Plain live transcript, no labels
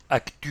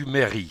Actu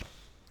Mairie.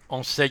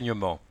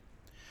 Enseignement.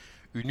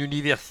 Une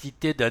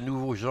université d'un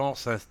nouveau genre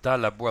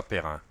s'installe à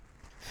Bois-Perrin.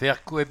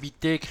 Faire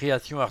cohabiter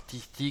création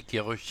artistique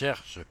et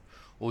recherche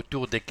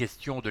autour des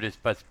questions de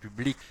l'espace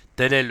public,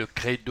 tel est le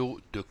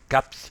credo de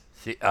CAPS,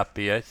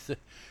 CAPS,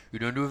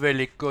 une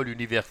nouvelle école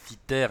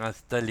universitaire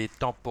installée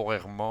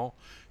temporairement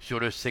sur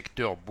le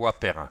secteur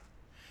Bois-Perrin.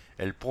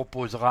 Elle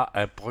proposera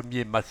un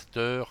premier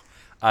master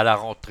à la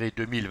rentrée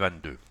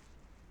 2022.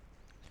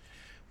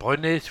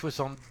 Prenez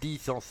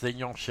 70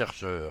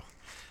 enseignants-chercheurs.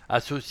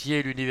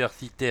 Associez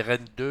l'université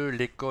Rennes 2,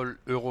 l'école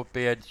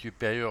européenne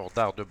supérieure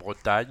d'art de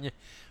Bretagne,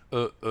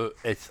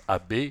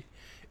 EESAB,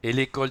 et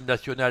l'école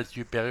nationale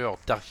supérieure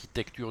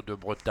d'architecture de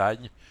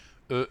Bretagne,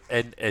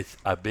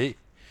 ENSAB.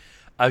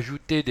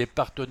 Ajoutez des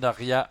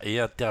partenariats et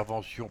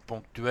interventions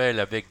ponctuelles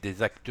avec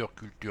des acteurs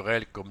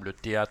culturels comme le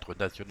Théâtre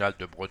national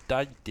de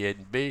Bretagne,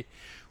 TNB,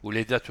 ou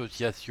les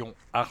associations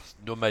Ars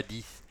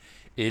Nomadis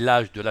et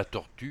l'Âge de la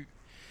Tortue.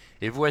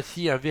 Et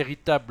voici un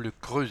véritable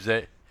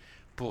creuset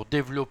pour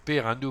développer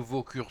un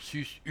nouveau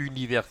cursus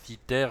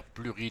universitaire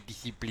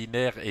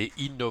pluridisciplinaire et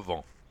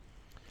innovant.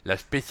 La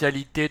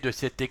spécialité de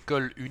cette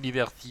école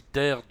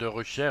universitaire de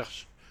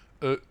recherche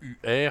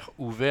EUR,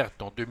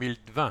 ouverte en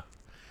 2020,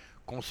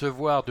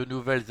 concevoir de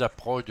nouvelles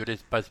approches de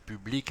l'espace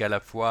public à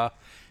la fois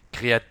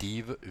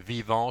créatives,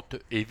 vivantes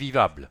et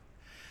vivables,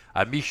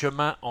 à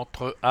mi-chemin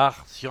entre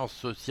art, sciences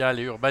sociales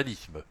et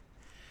urbanisme.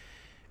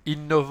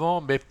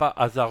 Innovant mais pas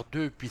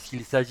hasardeux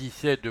puisqu'il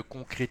s'agissait de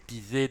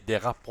concrétiser des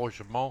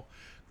rapprochements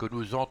que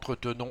nous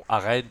entretenons à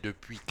Rennes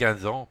depuis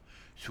 15 ans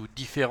sous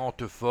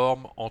différentes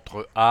formes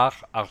entre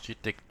art,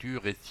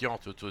 architecture et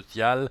sciences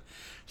sociales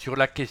sur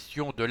la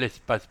question de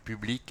l'espace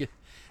public,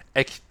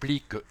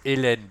 explique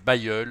Hélène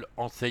Bailleul,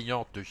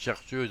 enseignante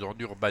chercheuse en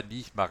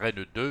urbanisme à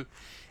Rennes 2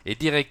 et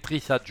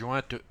directrice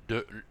adjointe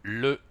de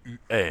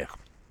l'EUR.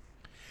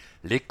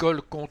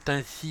 L'école compte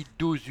ainsi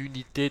 12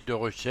 unités de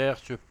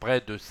recherche,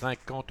 près de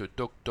 50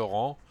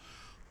 doctorants,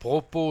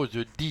 propose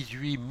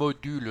 18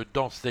 modules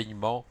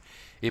d'enseignement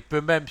et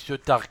peut même se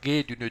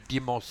targuer d'une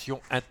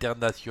dimension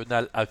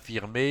internationale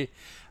affirmée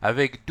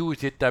avec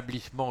 12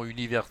 établissements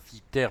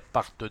universitaires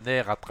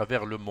partenaires à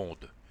travers le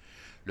monde.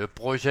 Le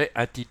projet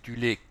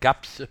intitulé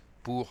CAPS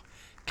pour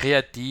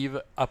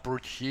Creative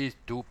Approaches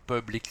to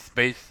Public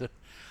Space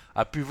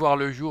a pu voir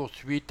le jour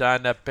suite à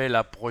un appel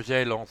à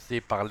projet lancé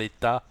par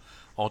l'État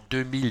en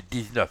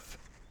 2019.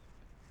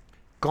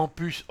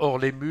 Campus hors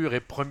les murs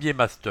et premier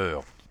master.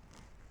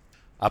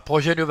 À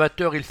projet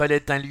novateur, il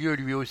fallait un lieu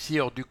lui aussi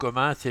hors du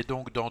commun, c'est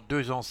donc dans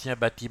 2 anciens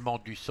bâtiments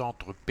du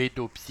centre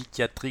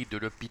pédopsychiatrique de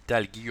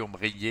l'hôpital Guillaume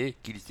Rennais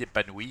qu'il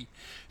s'épanouit,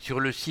 sur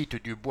le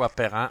site du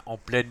Bois-Perrin en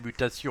pleine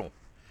mutation.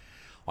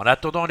 En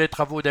attendant les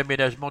travaux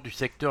d'aménagement du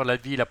secteur, la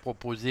ville a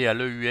proposé à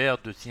l'EUR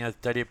de s'y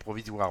installer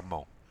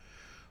provisoirement.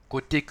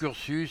 Côté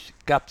cursus,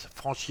 CAPS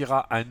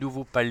franchira un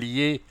nouveau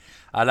palier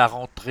à la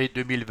rentrée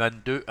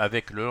 2022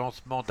 avec le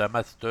lancement d'un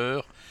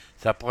master,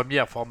 sa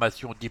première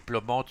formation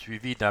diplômante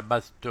suivie d'un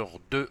master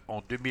 2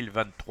 en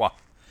 2023.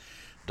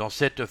 Dans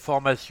cette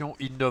formation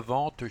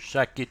innovante,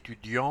 chaque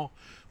étudiant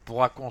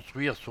pourra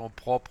construire son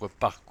propre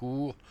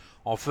parcours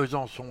en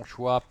faisant son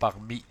choix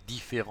parmi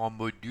différents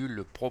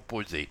modules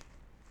proposés.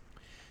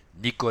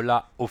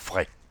 Nicolas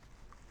Offray.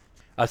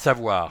 À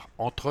savoir,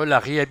 entre la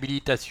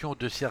réhabilitation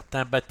de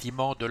certains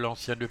bâtiments de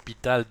l'ancien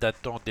hôpital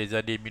datant des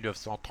années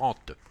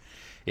 1930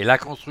 et la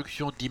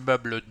construction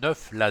d'immeubles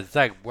neufs, la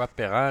ZAC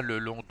Bois-Perrin, le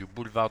long du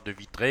boulevard de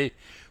Vitré,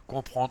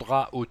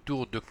 comprendra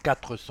autour de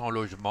 400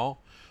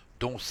 logements,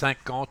 dont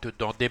 50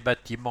 dans des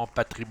bâtiments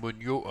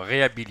patrimoniaux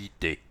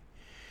réhabilités.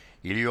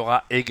 Il y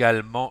aura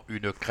également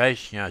une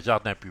crèche et un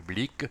jardin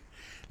public.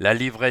 La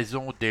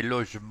livraison des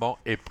logements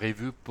est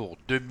prévue pour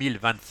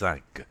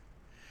 2025.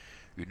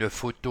 Une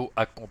photo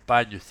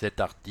accompagne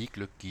cet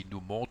article qui nous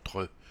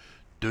montre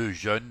 2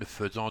 jeunes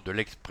faisant de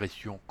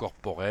l'expression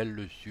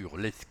corporelle sur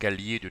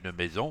l'escalier d'une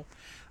maison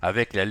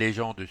avec la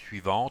légende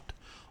suivante: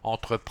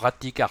 entre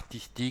pratique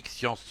artistique,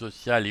 sciences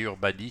sociales et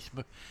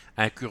urbanisme,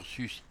 un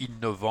cursus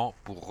innovant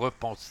pour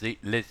repenser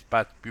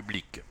l'espace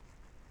public.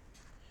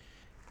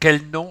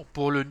 Quel nom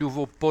pour le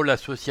nouveau pôle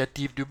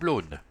associatif du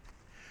Blône ?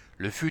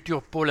 Le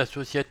futur pôle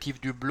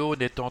associatif du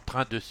Blône est en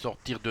train de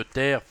sortir de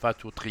terre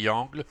face au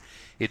triangle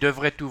et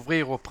devrait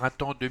ouvrir au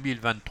printemps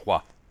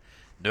 2023.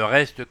 Ne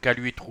reste qu'à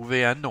lui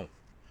trouver un nom.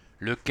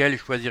 Lequel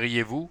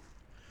choisiriez-vous ?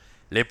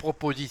 Les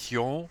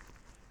propositions,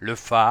 le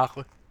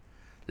phare,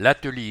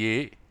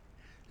 l'atelier,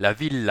 la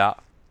villa,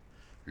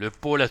 le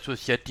pôle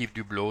associatif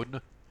du Blône,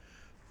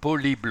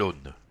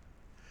 Polyblône.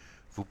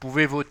 Vous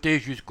pouvez voter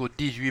jusqu'au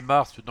 18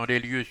 mars dans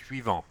les lieux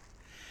suivants: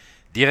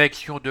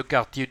 Direction de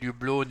quartier du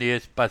Blône et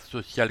espace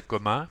social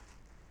commun,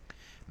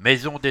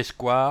 Maison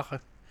d'Escoire,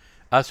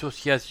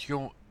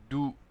 Association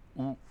d'Ou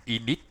ou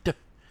Init,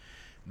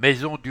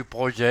 Maison du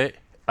Projet,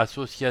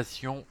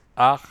 Association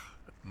Art,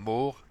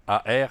 Maure,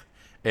 AR,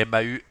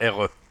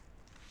 MAURE.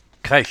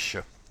 Crèche.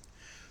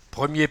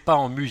 Premier pas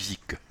en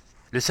musique.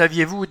 Le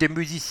saviez-vous, des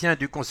musiciens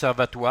du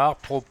conservatoire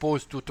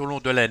proposent tout au long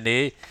de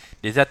l'année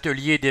des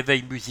ateliers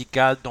d'éveil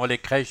musical dans les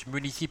crèches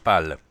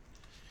municipales.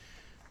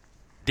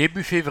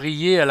 Début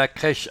février, à la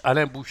crèche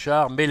Alain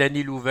Bouchard,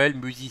 Mélanie Louvel,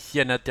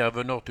 musicienne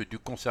intervenante du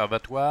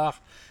conservatoire,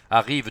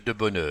 arrive de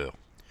bonne heure.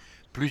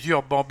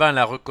 Plusieurs bambins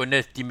la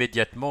reconnaissent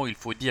immédiatement, il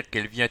faut dire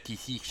qu'elle vient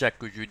ici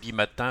chaque jeudi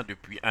matin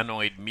depuis 1 an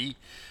et demi,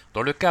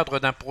 dans le cadre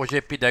d'un projet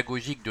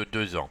pédagogique de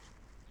 2 ans.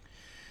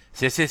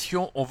 Ces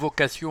sessions ont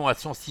vocation à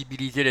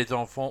sensibiliser les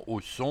enfants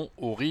au son,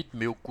 au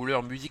rythme et aux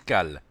couleurs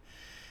musicales.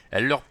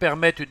 Elles leur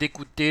permettent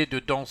d'écouter, de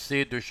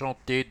danser, de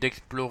chanter,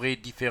 d'explorer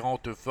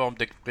différentes formes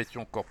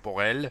d'expression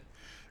corporelle,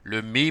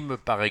 le mime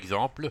par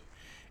exemple,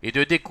 et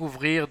de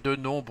découvrir de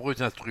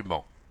nombreux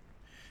instruments.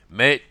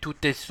 Mais tout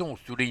est son,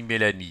 souligne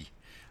Mélanie.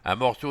 Un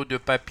morceau de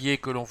papier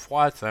que l'on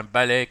froisse, un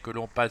balai que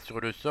l'on passe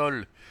sur le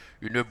sol,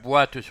 une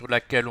boîte sur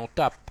laquelle on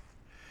tape.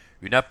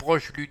 Une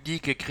approche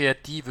ludique et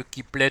créative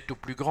qui plaît aux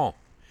plus grands.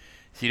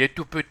 Si les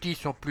tout petits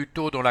sont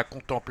plutôt dans la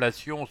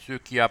contemplation, ceux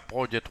qui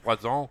approchent des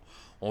 3 ans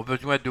ont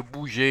besoin de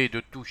bouger et de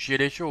toucher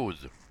les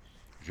choses.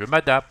 Je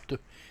m'adapte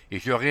et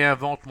je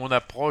réinvente mon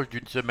approche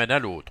d'une semaine à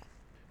l'autre.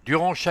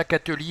 Durant chaque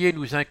atelier,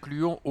 nous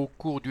incluons au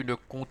cours d'une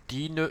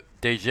comptine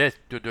des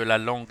gestes de la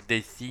langue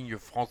des signes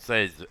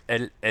française,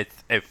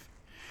 LSF.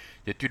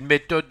 C'est une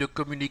méthode de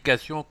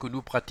communication que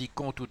nous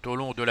pratiquons tout au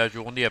long de la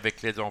journée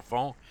avec les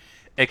enfants,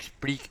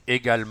 explique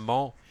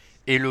également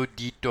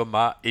Élodie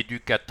Thomas,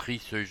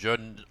 éducatrice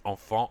jeune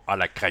enfant à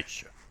la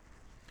crèche.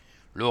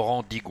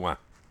 Laurent Digouin.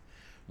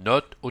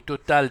 Note, au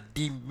total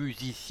 10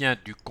 musiciens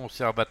du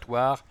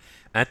conservatoire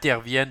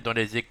interviennent dans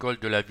les écoles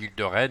de la ville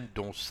de Rennes,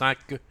 dont 5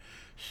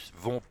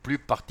 vont plus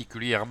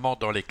particulièrement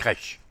dans les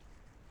crèches.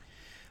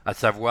 À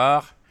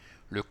savoir,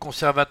 le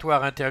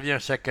conservatoire intervient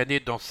chaque année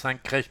dans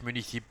 5 crèches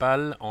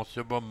municipales. En ce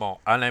moment,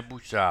 Alain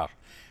Bouchard,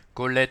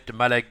 Colette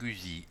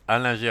Malaguzzi,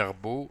 Alain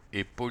Gerbeau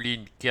et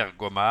Pauline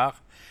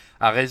Kergomard,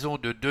 à raison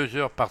de 2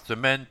 heures par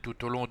semaine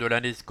tout au long de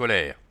l'année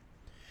scolaire.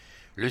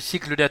 Le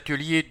cycle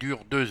d'atelier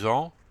dure 2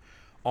 ans.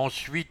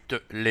 Ensuite,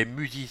 les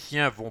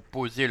musiciens vont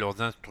poser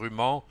leurs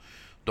instruments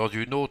dans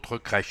une autre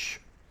crèche.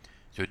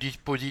 Ce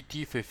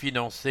dispositif est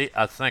financé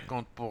à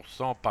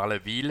 50% par la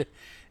ville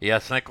et à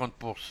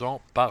 50%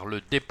 par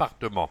le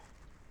département.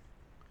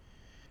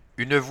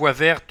 Une voie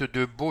verte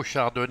de beaux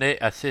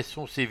chardonnays à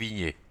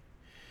Cesson-Sévigné.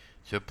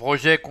 Ce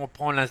projet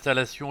comprend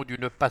l'installation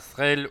d'une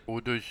passerelle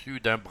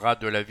au-dessus d'un bras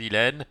de la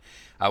Vilaine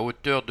à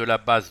hauteur de la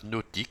base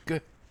nautique,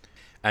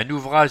 un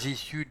ouvrage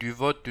issu du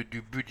vote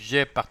du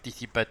budget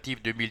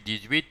participatif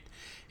 2018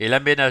 et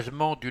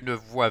l'aménagement d'une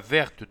voie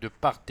verte de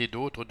part et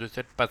d'autre de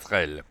cette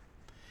passerelle.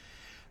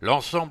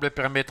 L'ensemble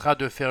permettra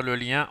de faire le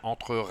lien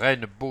entre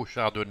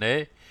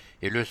Rennes-Beau-Chardonnay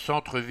et le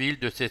centre-ville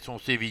de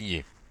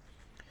Cesson-Sévigné.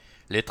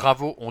 Les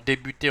travaux ont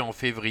débuté en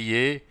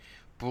février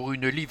pour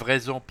une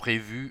livraison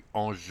prévue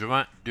en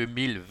juin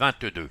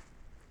 2022.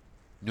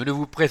 Nous ne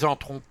vous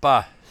présenterons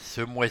pas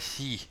ce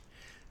mois-ci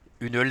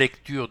une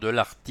lecture de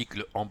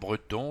l'article en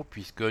breton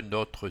puisque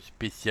notre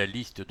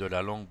spécialiste de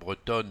la langue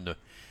bretonne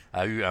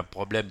a eu un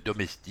problème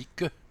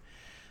domestique.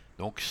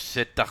 Donc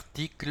cet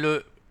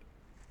article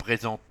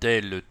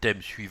présentait le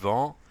thème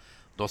suivant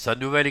dans sa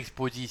nouvelle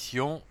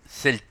exposition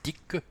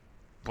celtique,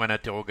 point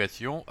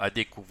d'interrogation, à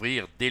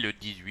découvrir dès le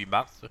 18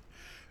 mars,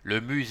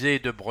 le musée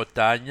de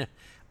Bretagne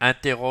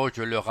interroge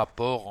le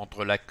rapport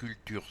entre la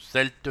culture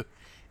celte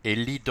et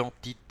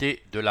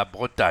l'identité de la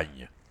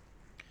Bretagne.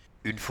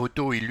 Une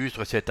photo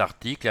illustre cet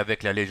article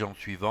avec la légende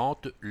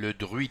suivante, le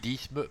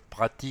druidisme,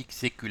 pratique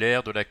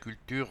séculaire de la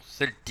culture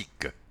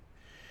celtique.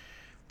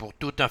 Pour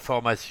toute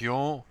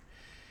information,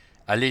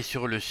 allez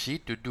sur le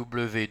site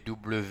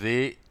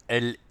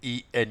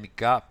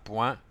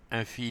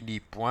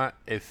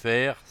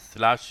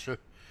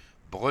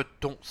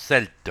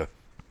www.link.infini.fr/bretoncelte.